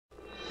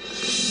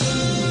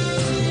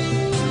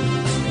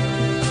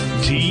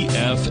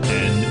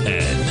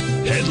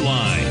TFNN.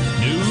 Headline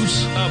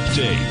News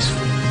Update.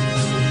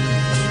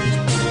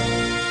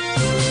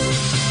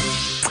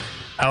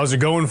 How's it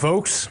going,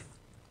 folks?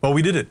 Well,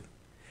 we did it.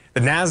 The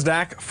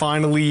NASDAQ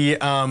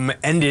finally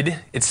ended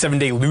its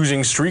 7-day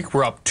losing streak.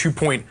 We're up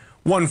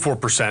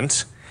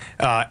 2.14%.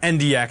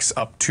 NDX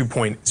up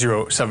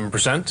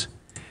 2.07%.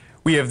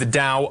 We have the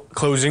Dow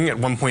closing at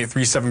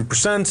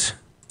 1.37%.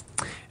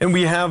 And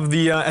we have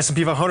the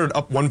S&P 500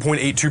 up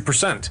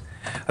 1.82%.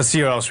 Let's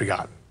see what else we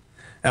got.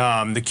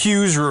 The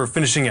Qs are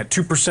finishing at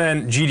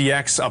 2%,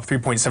 GDX up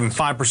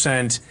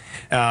 3.75%,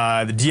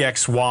 the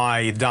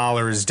DXY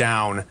dollar is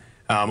down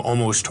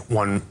almost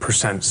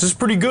 1%. This is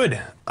pretty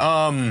good.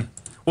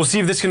 We'll see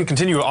if this can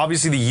continue.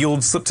 Obviously, the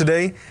yield slipped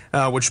today,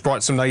 which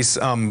brought some nice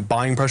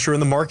buying pressure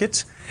in the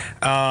market.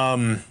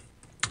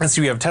 Let's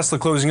see, we have Tesla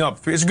closing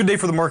up. It's a good day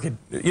for the market.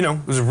 You know,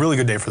 it was a really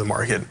good day for the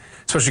market,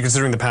 especially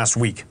considering the past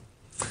week.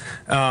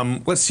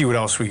 Let's see what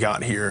else we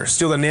got here.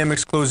 Steel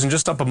Dynamics closing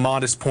just up a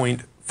modest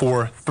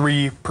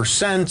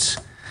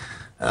 0.43%.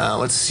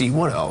 Let's see,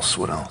 what else?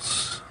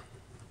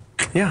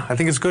 Yeah, I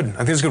think it's good.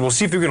 We'll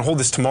see if we can hold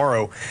this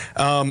tomorrow.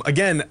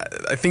 Again,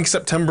 I think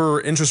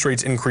September interest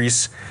rates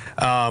increase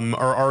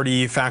are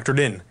already factored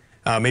in.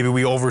 Maybe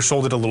we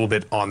oversold it a little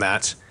bit on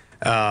that,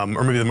 or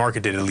maybe the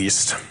market did at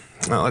least.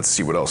 Let's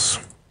see what else.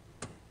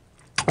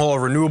 All our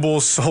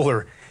renewables,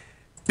 solar,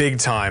 big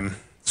time.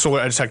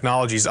 Solar Edge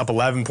Technologies up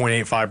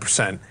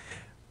 11.85%.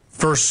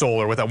 First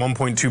Solar with that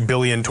 $1.2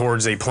 billion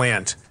towards a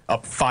plant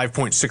up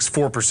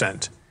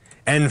 5.64%.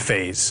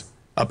 Enphase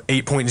up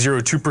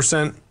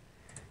 8.02%.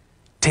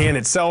 TAN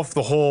itself,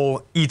 the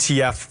whole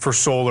ETF for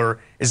solar,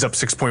 is up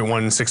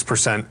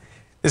 6.16%.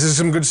 This is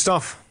some good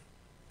stuff.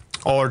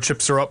 All our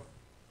chips are up.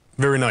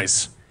 Very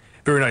nice.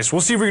 Very nice.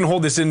 We'll see if we can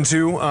hold this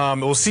into.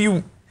 We'll see,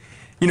 you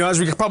know, as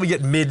we probably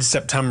get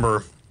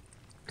mid-September.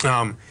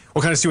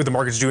 We'll kind of see what the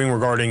market's doing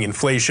regarding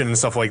inflation and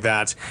stuff like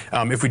that.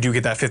 If we do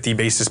get that 50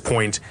 basis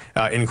point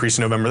increase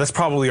in November, that's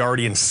probably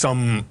already in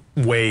some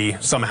way,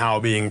 somehow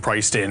being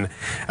priced in.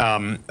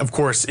 Of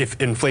course, if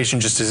inflation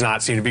just does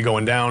not seem to be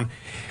going down,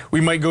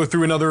 we might go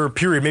through another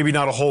period, maybe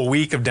not a whole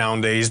week of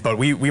down days, but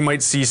we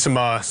might see some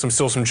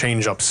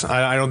change-ups.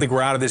 I don't think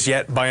we're out of this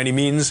yet by any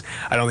means.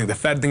 I don't think the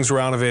Fed thinks we're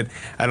out of it.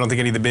 I don't think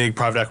any of the big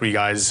private equity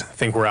guys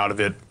think we're out of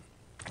it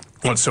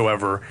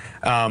whatsoever.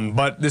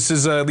 But this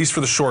is, at least for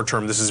the short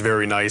term, this is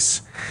very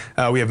nice.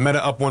 We have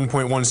Meta up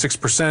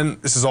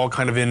 1.16%. This is all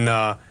kind of in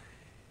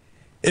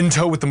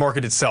tow with the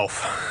market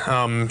itself.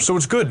 So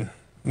it's good.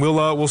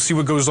 We'll see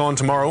what goes on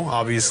tomorrow,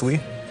 obviously.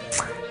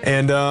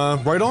 And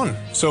right on.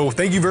 So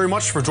thank you very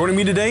much for joining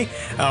me today.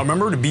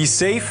 Remember to be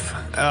safe.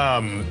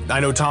 I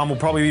know Tom will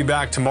probably be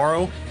back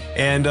tomorrow,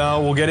 and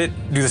we'll do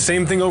the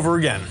same thing over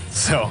again.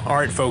 So, all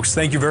right, folks,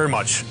 thank you very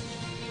much.